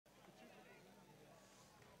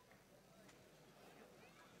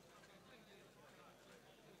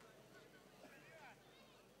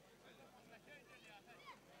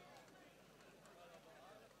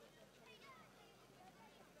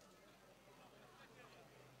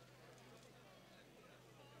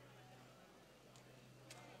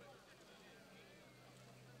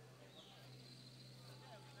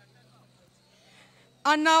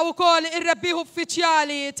Għanna u koll il-rebbiħ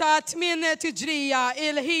uffiċjali ta' 8 tiġrija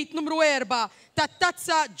il-ħit numru 4 ta'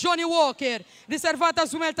 tazza Johnny Walker, riservata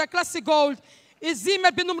żumel ta' Classic Gold,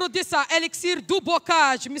 iż-żiemel bin numru 9 Elixir du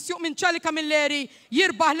Bocage, misjuq minn Ċali Kamilleri,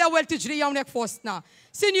 jirbaħ l-ewwel tiġrija hawnhekk fostna.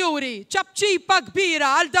 Sinjuri, ċabċipa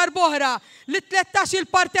kbira għal darboħra li 13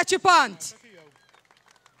 il-parteċipant.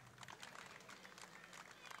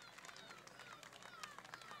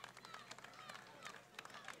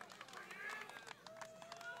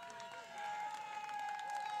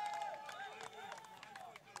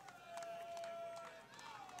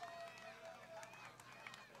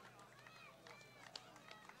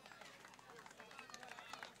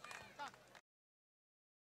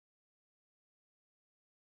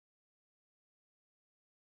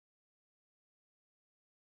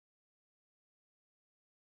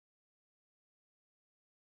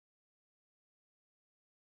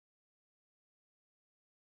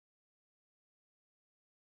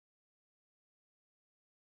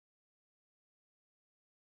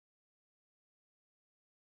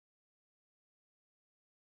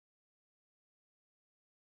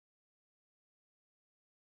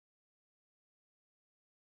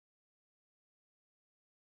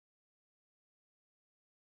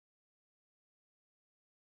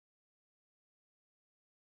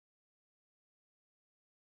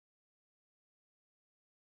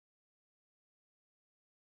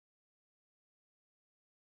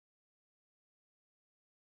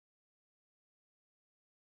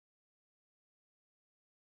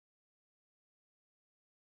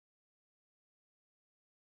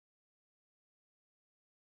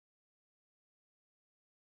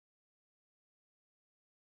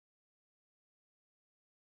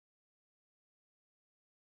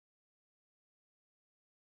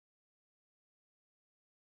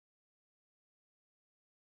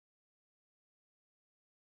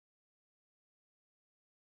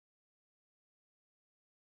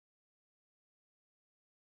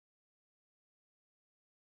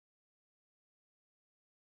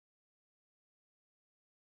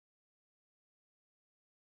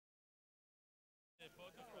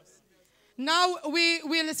 Now we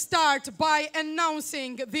will start by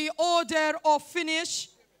announcing the order of finish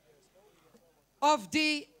of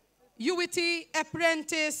the UET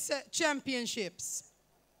Apprentice Championships.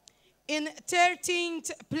 In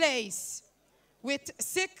 13th place, with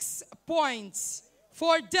 6 points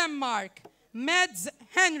for Denmark, Mads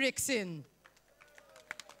Henriksen.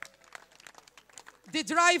 The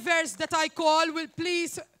drivers that I call will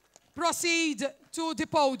please proceed to the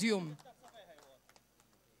podium.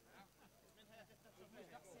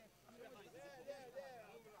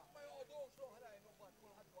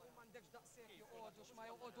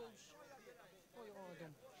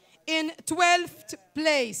 In 12th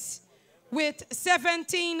place, with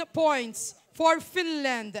 17 points for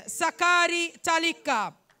Finland, Sakari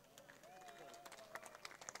Talikka.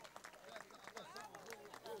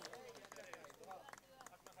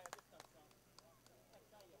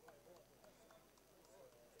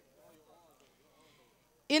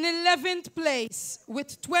 In 11th place,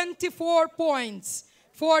 with 24 points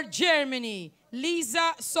for Germany,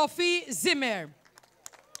 Lisa Sophie Zimmer.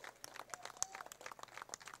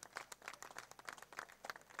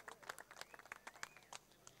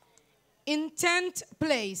 In 10th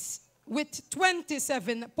place, with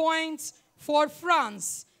 27 points for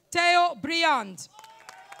France, Theo Briand.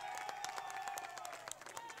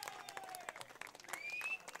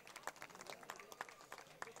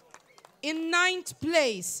 In 9th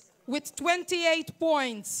place, with 28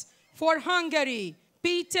 points for Hungary,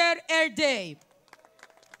 Peter Erdey.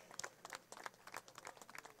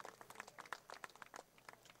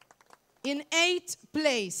 In 8th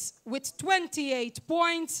place, with 28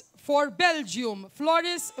 points for Belgium,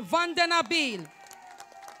 Floris van den Abil.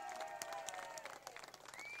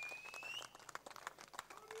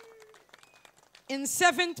 In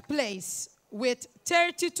 7th place, with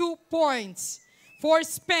 32 points for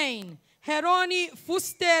Spain, Heroni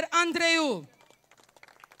Fuster Andreu.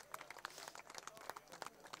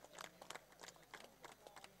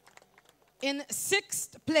 In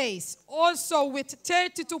 6th place, also with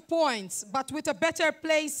 32 points, but with a better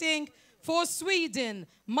placing for Sweden,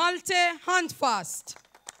 Malte Handfast.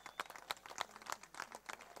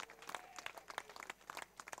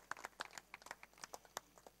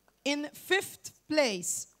 In 5th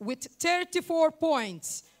place, with 34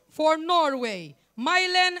 points for Norway,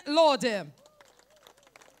 Mailen Lode.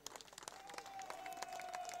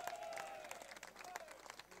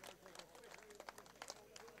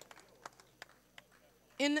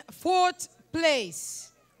 In 4th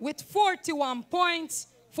place, with 41 points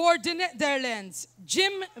for the Netherlands,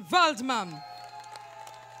 Jim Waldman.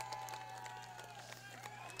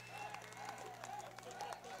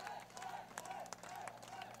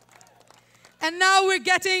 And now we're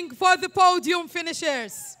getting for the podium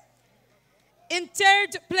finishers. In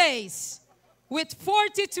third place, with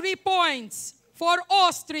 43 points for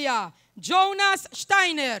Austria, Jonas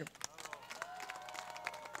Steiner.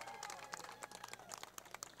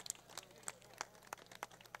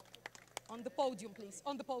 On the podium, please.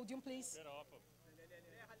 On the podium, please.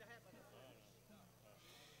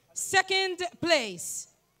 Second place,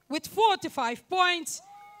 with 45 points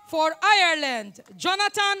for Ireland,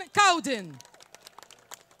 Jonathan Cowden.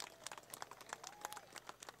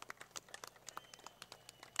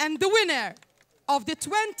 And the winner of the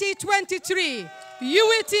 2023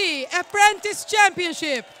 UET Apprentice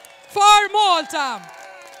Championship for Malta,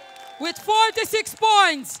 with 46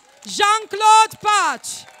 points, Jean-Claude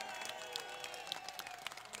Patch.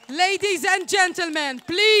 Ladies and gentlemen,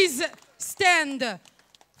 please stand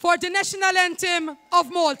for the national anthem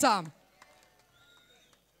of Malta.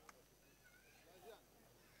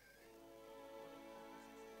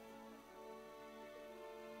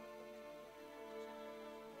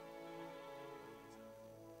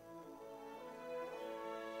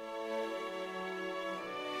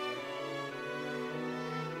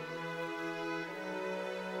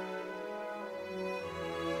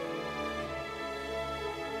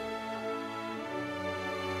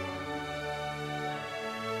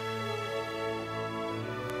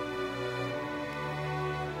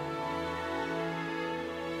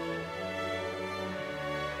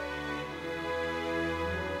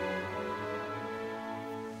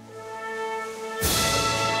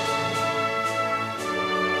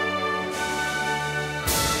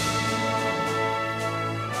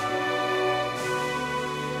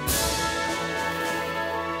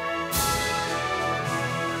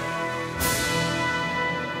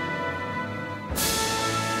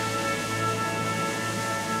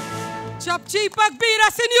 ċabċipa kbira,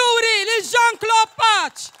 sinjuri, li Jean-Claude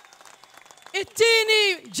Patch.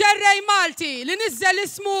 It-tieni ġerrej Malti li nizzel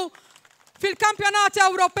ismu fil-Kampjonat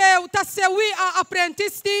Ewropew tas-sewwieqa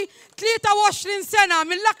apprentisti 23 sena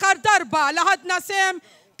mill-aktar darba li ħadna sem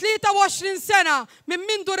 23 sena minn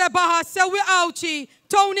mindu rebaħa s-sewwieqa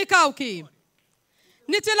Tony Kauki.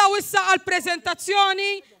 Nitilgħu issa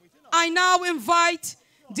għall-preżentazzjoni. I now invite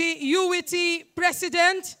the UET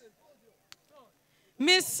President,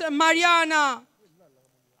 Miss Mariana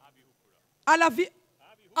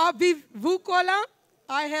Avivukola.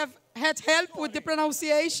 I have had help with the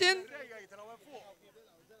pronunciation.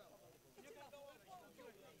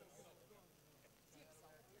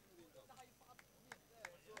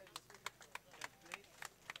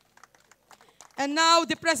 And now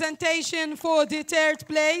the presentation for the third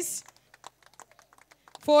place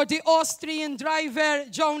for the Austrian driver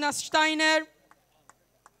Jonas Steiner.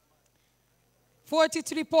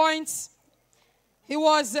 43 points. He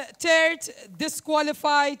was third,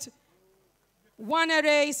 disqualified, won a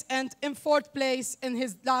race, and in fourth place in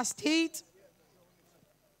his last heat.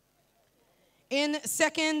 In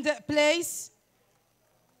second place,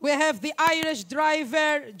 we have the Irish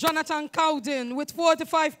driver Jonathan Cowden with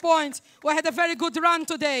 45 points, who had a very good run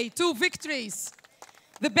today, 2 victories.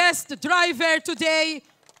 The best driver today,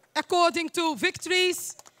 according to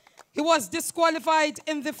victories. He was disqualified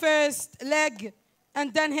in the first leg,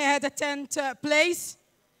 and then he had a 10th place.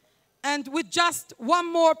 And with just one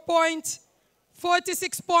more point,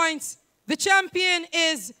 46 points, the champion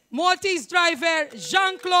is Maltese driver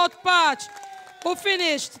Jean-Claude Patch, who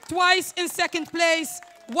finished twice in second place,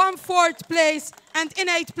 1 4th place, and in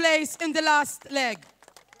 8th place in the last leg.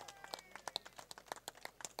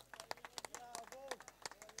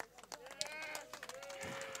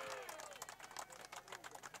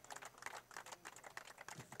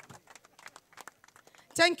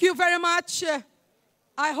 Thank you very much.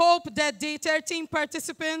 I hope that the 13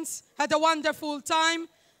 participants had a wonderful time.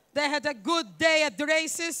 They had a good day at the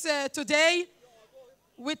races today.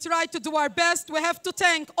 We tried to do our best. We have to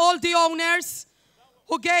thank all the owners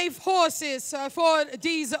who gave horses for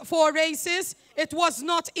these 4 races. It was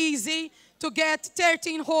not easy to get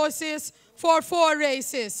 13 horses for 4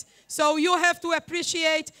 races. So you have to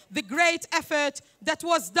appreciate the great effort that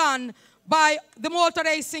was done by the Malta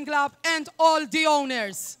Racing Club and all the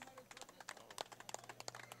owners.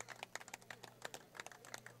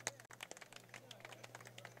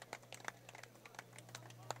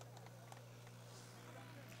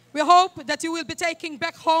 We hope that you will be taking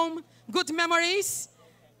back home good memories.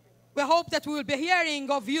 We hope that we will be hearing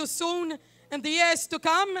of you soon in the years to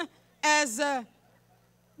come as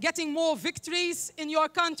getting more victories in your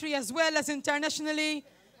country as well as internationally.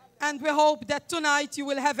 And we hope that tonight you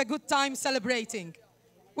will have a good time celebrating.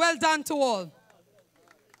 Well done to all.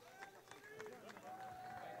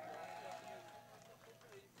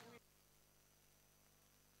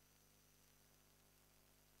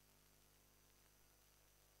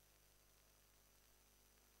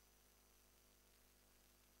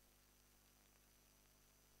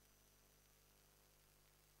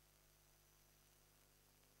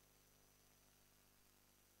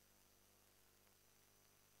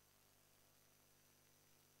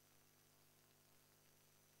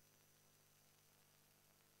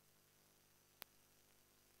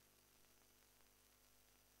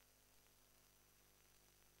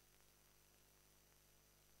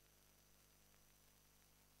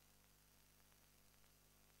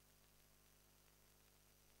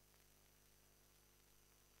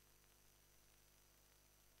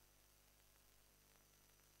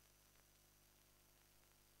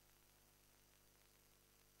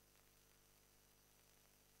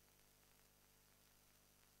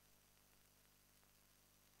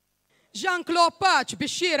 Jean-Claude Paċ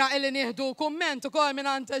biex xira illi nieħdu kumment ukoll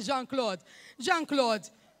minn Jean-Claude.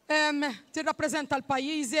 Jean-Claude, tirrappreżenta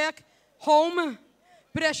l-pajjiżek, home,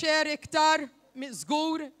 pressure iktar,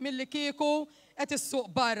 żgur milli kieku qed issuq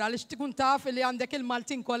barra għaliex tkun taf li għandek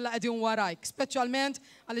il-Maltin kollha qegħdin warajk, speċjalment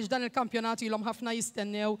għaliex dan il-kampjonat ilhom ħafna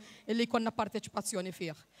jistennew illi jkollna parteċipazzjoni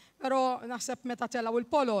fih. Però naħseb meta telgħu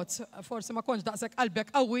il-polot, forsi ma kontx daqshekk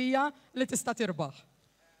qalbek qawwija li tista' tirbaħ.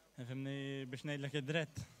 Fimni biex ngħidlek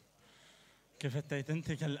id-dritt. Kif qed tgħid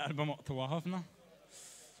inti kelli qalba moqtuwa ħafna.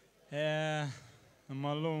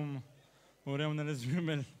 Imma llum urewna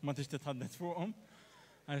l-iżwiemel ma tix titħaddet fuqhom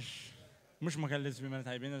għax mhux ma kelli żwiemel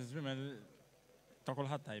tajbin, iż-żwiemel ta'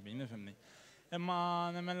 kulħadd tajbin, ifhimni. Imma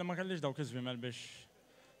nemmen li ma kellix dawk iż-żwiemel biex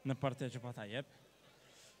nipparteċipa tajjeb.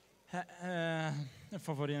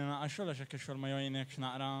 Favorina naqgħa xogħol għax hekk ix-xogħol ma jgħinekx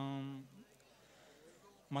naqra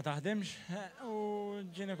ma taħdimx u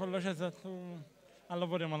ġieni kollox eżatt u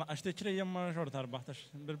għall-lavori ma laqgħax tiċri imma xorta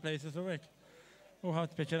arbaħtax bil-places u hekk. U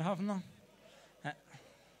ħadd pjaċir ħafna.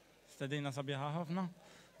 Stedina sabiħa ħafna.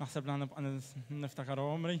 Naħseb li nibqa' niftakar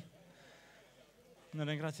għomri.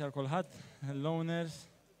 Nirringrazzja l-kulħadd, l-owners,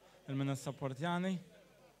 il-min sapportjani.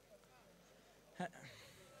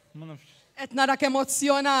 Ma nafx. Qed narak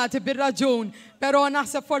emozzjonati bir-raġun, però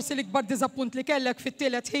naħseb forsi l-ikbar diżappunt li kellek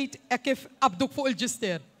fit-tielet ħid hekk kif qabduk fuq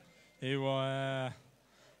il-ġistier. Iwa,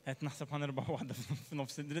 qed naħseb ħanirbaħ waħda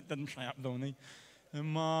f'nofs id-dritt qed mhux ħajaqbduni.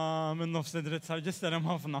 Imma minn nofs id-dritt sal-ġistier hemm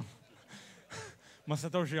ħafna. Ma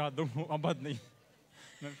setgħux jgħaddu qabadni.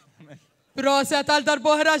 Proset għal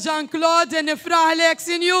darbohra Jean-Claude, nifraħlek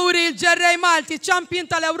sinjuri l-ġerrej Malti, ċampjon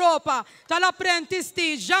tal-Ewropa,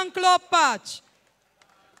 tal-Apprentices, Jean-Claude Paċ.